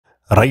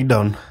write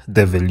down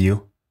the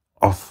value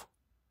of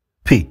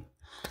P.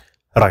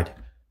 Right.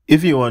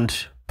 If you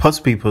want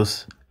past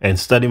papers and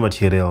study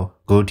material,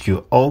 go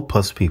to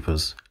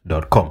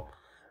allpastpapers.com.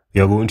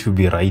 We are going to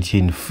be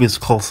writing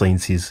physical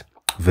sciences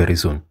very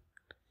soon.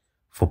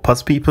 For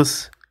past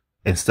papers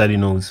and study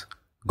notes,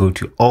 go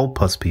to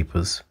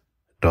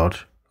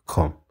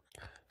allpastpapers.com.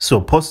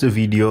 So pause the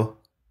video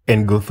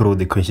and go through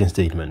the question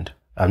statement.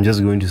 I'm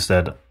just going to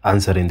start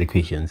answering the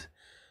questions.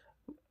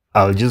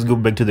 I'll just go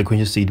back to the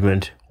question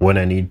statement when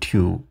I need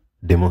to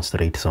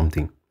demonstrate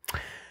something.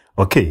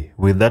 Okay,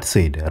 with that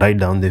said, write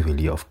down the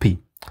value of P.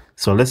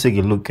 So let's take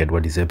a look at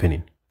what is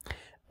happening.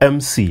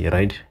 MC,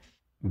 right,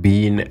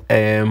 being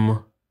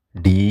MDEC,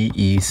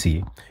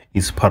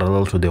 is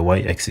parallel to the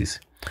y-axis.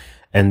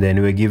 And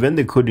then we're given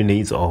the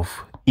coordinates of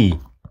E,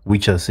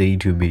 which are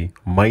said to be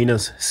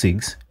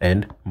 -6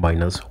 and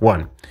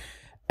 -1.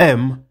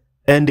 M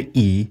and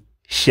E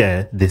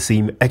share the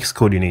same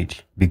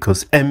x-coordinate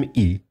because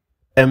ME,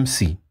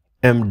 MC,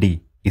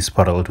 MD is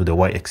parallel to the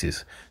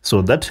y-axis.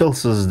 So that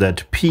tells us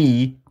that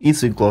P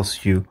is equals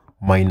to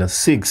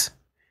 -6,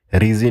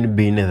 reason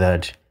being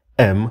that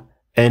M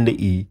and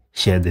E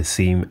share the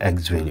same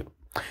x value.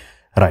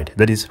 Right,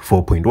 that is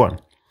 4.1.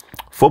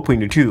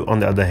 4.2, on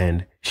the other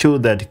hand, show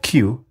that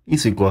Q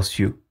is equals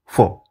to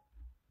 4.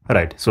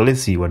 Right, so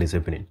let's see what is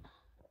happening.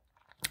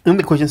 In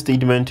the question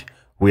statement,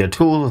 we are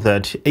told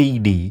that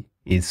AD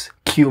is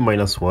Q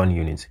minus 1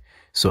 units.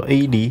 So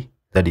AD,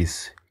 that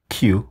is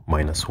Q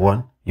minus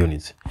 1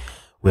 units.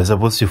 We're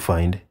supposed to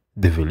find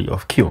the value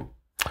of Q.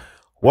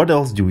 What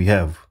else do we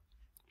have?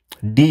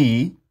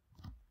 D,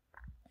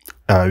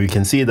 we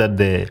can see that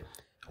the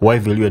y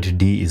value at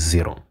D is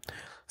 0.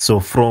 So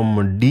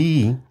from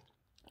D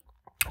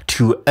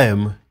to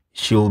M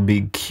should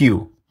be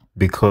Q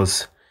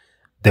because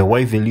the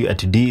y value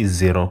at D is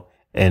 0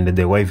 and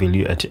the y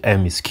value at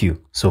M is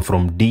Q. So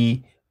from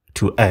D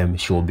to M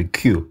should be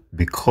Q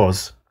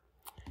because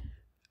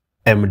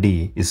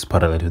MD is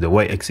parallel to the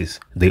y-axis.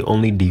 They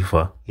only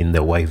differ in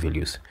the y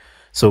values.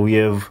 So we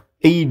have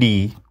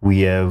AD,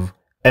 we have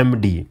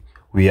MD.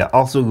 We are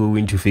also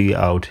going to figure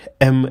out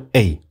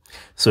MA.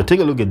 So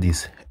take a look at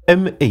this.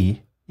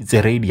 MA is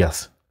a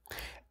radius.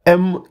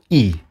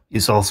 ME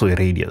is also a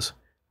radius.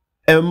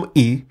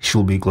 ME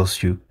should be equals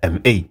to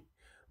MA.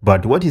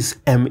 But what is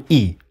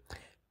ME?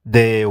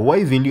 The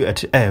y value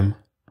at M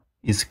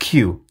is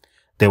Q.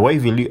 The y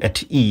value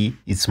at E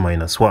is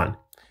 -1.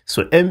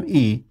 So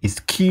ME is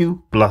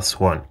Q plus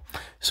 1.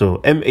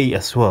 So MA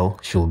as well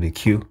should be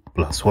Q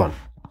plus 1.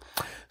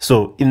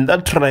 So in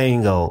that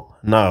triangle,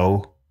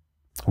 now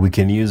we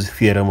can use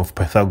theorem of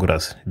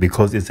Pythagoras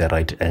because it's a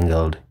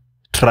right-angled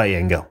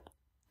triangle.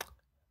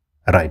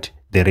 Right,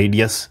 the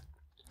radius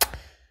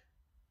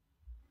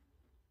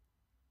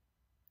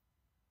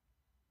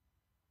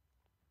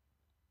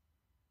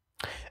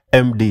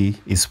MD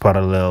is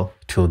parallel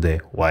to the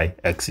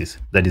y-axis.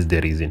 That is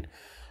the reason.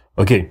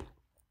 Okay,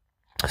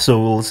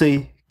 so we'll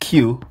say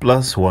Q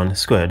plus 1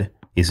 squared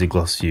is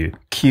equals to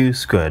Q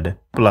squared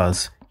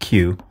plus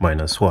Q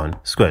minus 1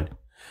 squared.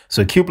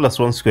 So Q plus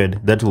 1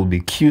 squared, that will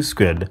be Q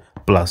squared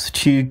plus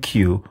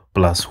 2Q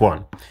plus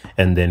 1.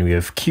 And then we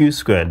have Q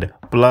squared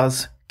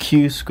plus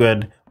Q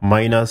squared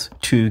minus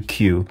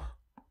 2Q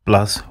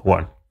plus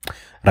 1.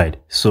 Right,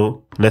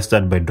 so let's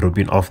start by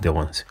dropping off the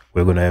ones.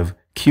 We're going to have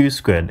Q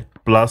squared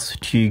plus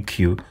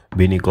 2Q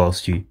being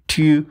equals to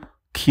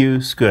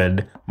 2Q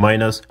squared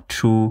minus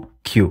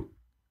 2Q.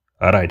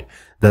 Alright,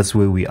 that's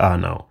where we are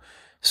now.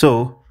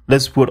 So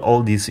let's put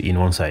all this in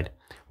one side.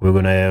 We're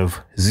going to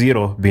have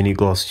 0 being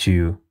equals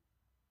to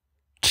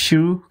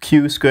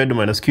 2Q squared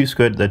minus Q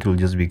squared. That will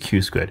just be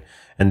Q squared.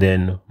 And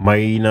then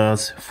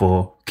minus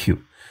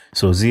 4Q.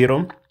 So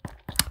 0,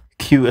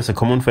 Q as a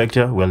common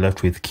factor, we're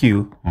left with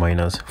Q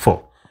minus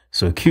 4.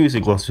 So Q is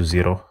equals to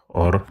 0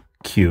 or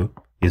Q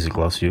is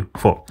equals to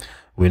 4.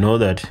 We know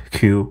that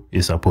Q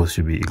is supposed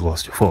to be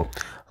equals to 4,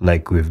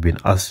 like we've been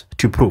asked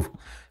to prove.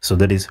 So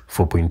that is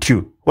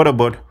 4.2. What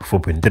about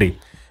 4.3?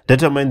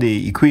 Determine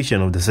the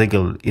equation of the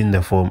circle in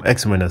the form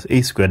x minus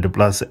a squared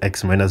plus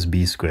x minus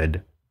b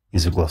squared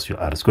is equals to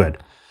r squared.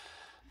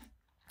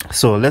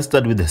 So let's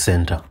start with the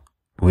center.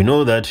 We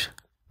know that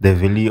the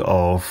value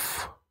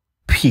of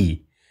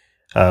P,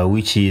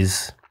 which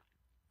is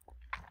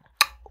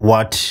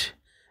what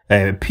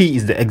P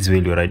is the x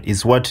value, right?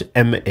 Is what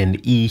M and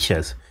E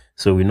shares.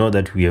 So we know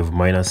that we have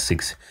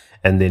 -6.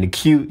 And then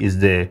Q is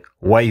the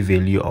y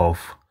value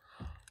of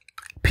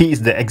P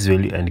is the x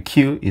value and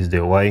Q is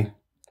the y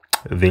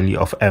value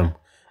of M,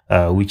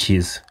 which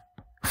is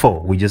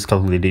 4. We just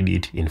calculated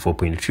it in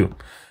 4.2.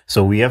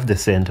 So we have the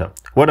center.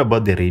 What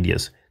about the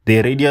radius?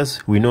 The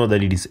radius, we know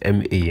that it is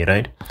MA,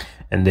 right?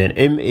 And then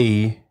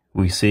MA,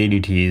 we said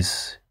it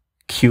is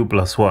Q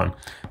plus 1.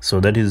 So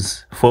that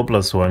is 4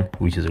 plus 1,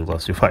 which is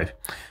equals to 5.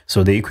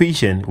 So the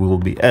equation will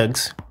be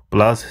x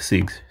plus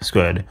 6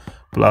 squared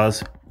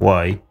plus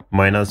y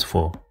minus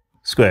 4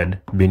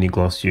 squared being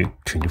equals to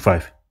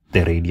 25,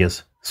 the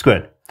radius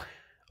squared.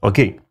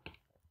 Okay,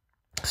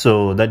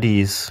 so that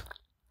is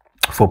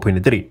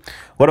 4.3.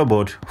 What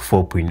about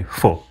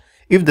 4.4?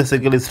 If the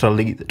circle is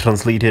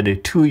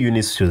translated 2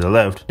 units to the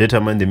left,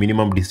 determine the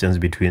minimum distance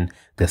between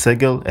the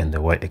circle and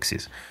the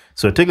y-axis.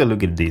 So take a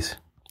look at this,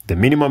 the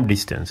minimum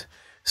distance.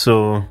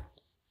 So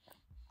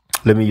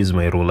let me use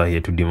my ruler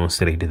here to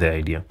demonstrate the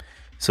idea.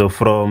 So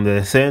from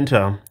the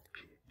center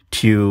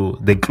to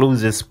the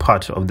closest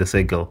part of the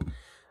circle,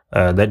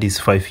 that is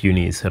 5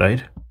 units,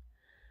 right?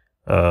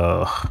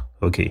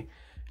 Okay,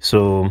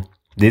 so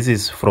this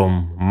is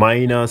from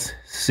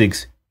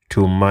 -6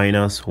 to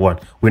 -1.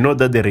 We know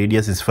that the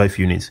radius is 5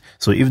 units.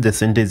 So if the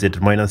center is at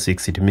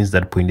 -6, it means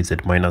that point is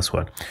at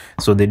 -1.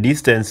 So the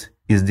distance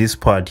is this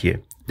part here.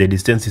 The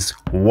distance is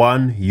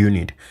 1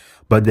 unit.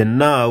 But then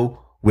now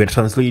we're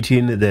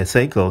translating the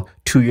circle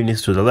 2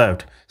 units to the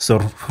left. So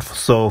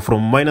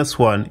from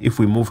 -1, if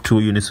we move 2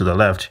 units to the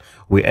left,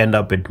 we end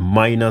up at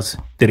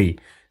 -3.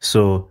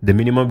 So the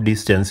minimum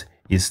distance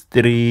is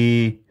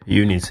 3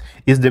 units.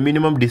 It's the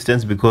minimum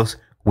distance because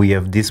we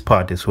have this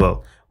part as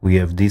well. We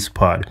have this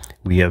part.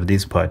 We have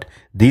this part.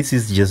 This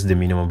is just the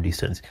minimum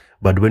distance.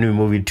 But when we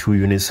move it 2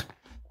 units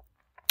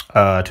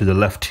to the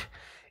left,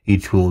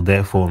 it will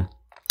therefore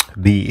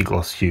be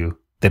equals to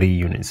 3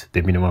 units.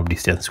 The minimum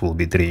distance will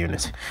be 3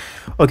 units.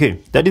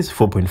 Okay, that is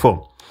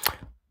 4.4.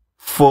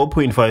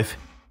 4.5,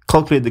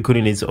 calculate the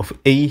coordinates of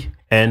A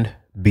and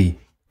B.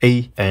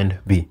 A and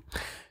B.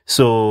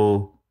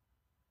 So,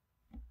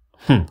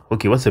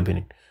 okay, what's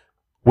happening?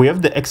 We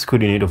have the x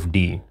coordinate of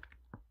D.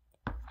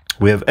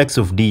 We have x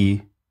of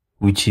D,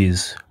 which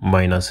is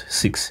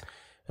 -6.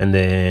 And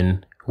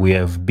then we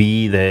have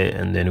B there,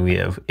 and then we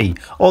have A.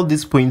 All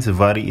these points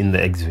vary in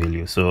the x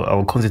value. So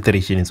our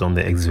concentration is on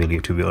the x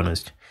value, to be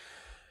honest.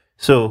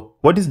 So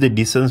what is the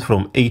distance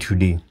from A to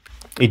D?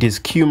 It is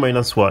Q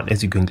minus 1,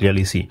 as you can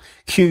clearly see.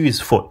 Q is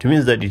 4. It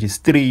means that it is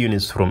 3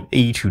 units from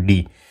A to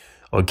D.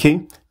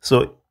 Okay,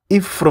 so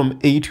if from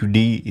A to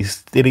D is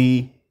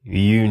 3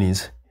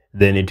 units,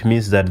 then it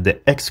means that the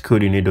x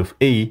coordinate of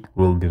A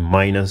will be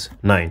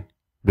 -9.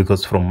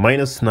 Because from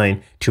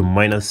 -9 to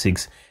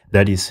 -6,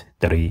 that is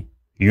 3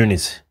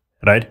 units,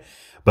 right?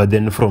 But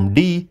then from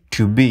D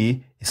to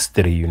B is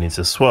 3 units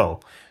as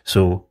well.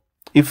 So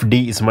if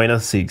D is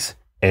 -6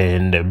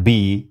 and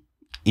B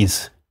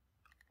is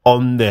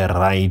on the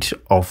right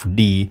of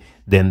D,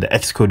 then the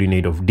x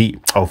coordinate of B,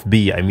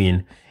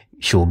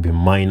 should be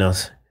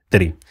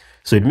 -3.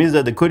 So it means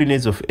that the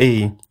coordinates of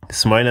A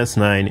is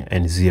 -9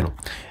 and 0,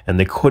 and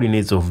the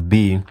coordinates of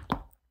B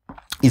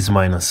is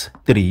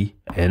 -3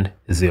 and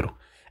 0,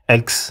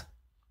 x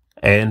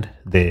and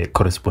the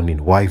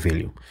corresponding y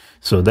value.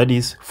 So that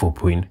is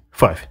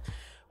 4.5.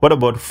 What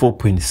about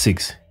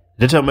 4.6?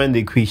 Determine the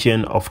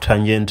equation of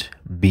tangent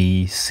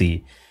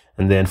BC.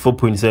 And then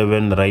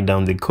 4.7, write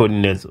down the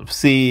coordinates of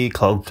C,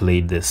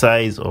 calculate the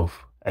size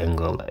of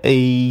angle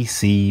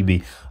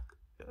ACB.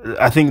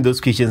 I think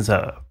those questions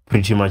are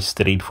pretty much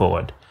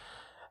straightforward.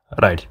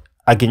 Right,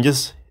 I can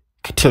just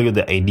tell you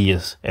the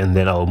ideas and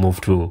then I'll move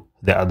to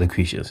the other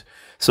questions.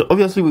 So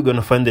obviously we're going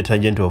to find the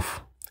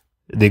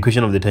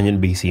equation of the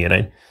tangent BC,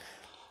 right?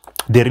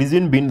 The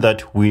reason being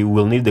that we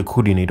will need the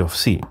coordinate of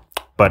C.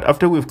 But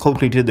after we've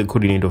calculated the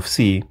coordinate of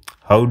C,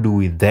 how do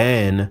we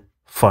then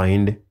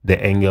find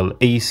the angle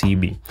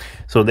ACB?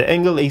 So the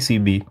angle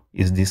ACB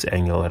is this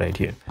angle right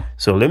here.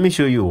 So let me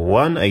show you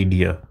one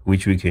idea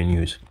which we can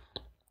use.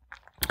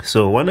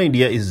 So one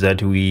idea is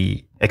that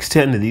we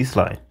extend this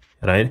line,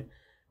 right?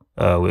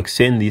 We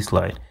extend this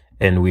line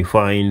and we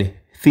find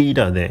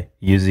theta there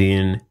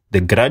using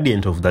the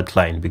gradient of that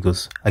line,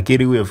 because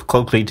actually we have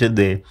calculated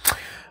the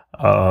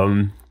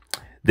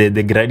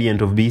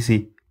gradient of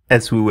BC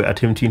as we were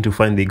attempting to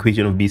find the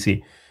equation of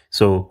BC.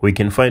 So we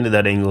can find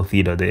that angle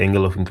theta, the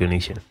angle of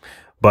inclination.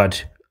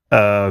 But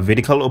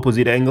vertical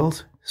opposite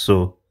angles,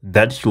 so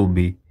that should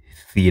be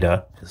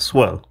theta as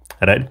well,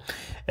 right?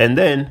 And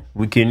then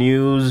we can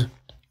use,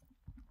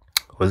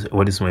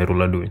 what is my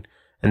ruler doing?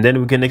 And then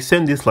we can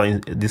extend this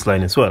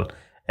line as well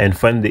and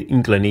find the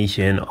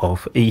inclination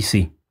of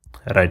AC,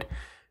 right?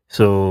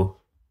 So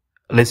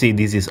let's say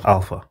this is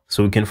alpha.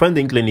 So we can find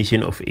the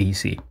inclination of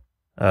AC.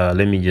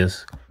 Let me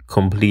just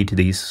complete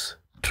this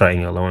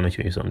triangle. I want to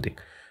show you something.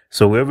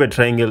 So we have a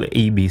triangle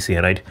ABC,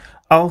 right?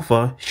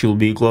 Alpha should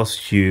be equals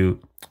to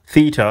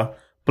theta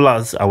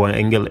plus our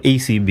angle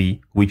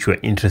ACB, which we're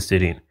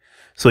interested in.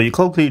 So you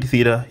calculate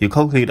theta, you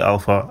calculate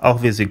alpha.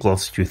 Alpha is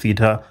equals to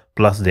theta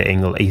plus the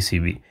angle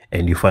ACB,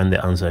 and you find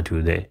the answer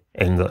to the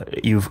angle.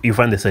 You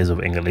find the size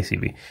of angle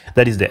ACB.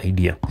 That is the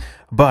idea.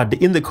 But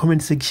in the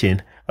comment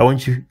section, I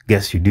want you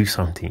guys to do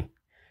something.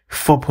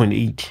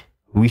 4.8.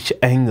 Which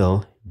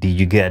angle did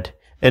you get?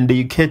 And do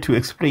you care to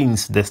explain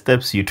the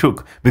steps you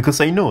took?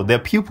 Because I know there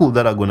are people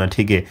that are going to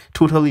take a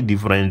totally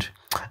different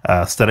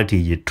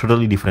strategy,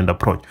 totally different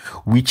approach,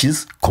 which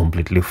is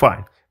completely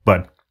fine.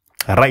 But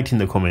write in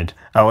the comment.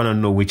 I want to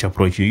know which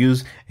approach you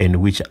use and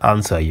which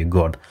answer you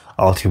got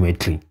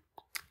ultimately.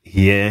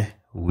 Here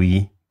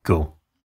we go.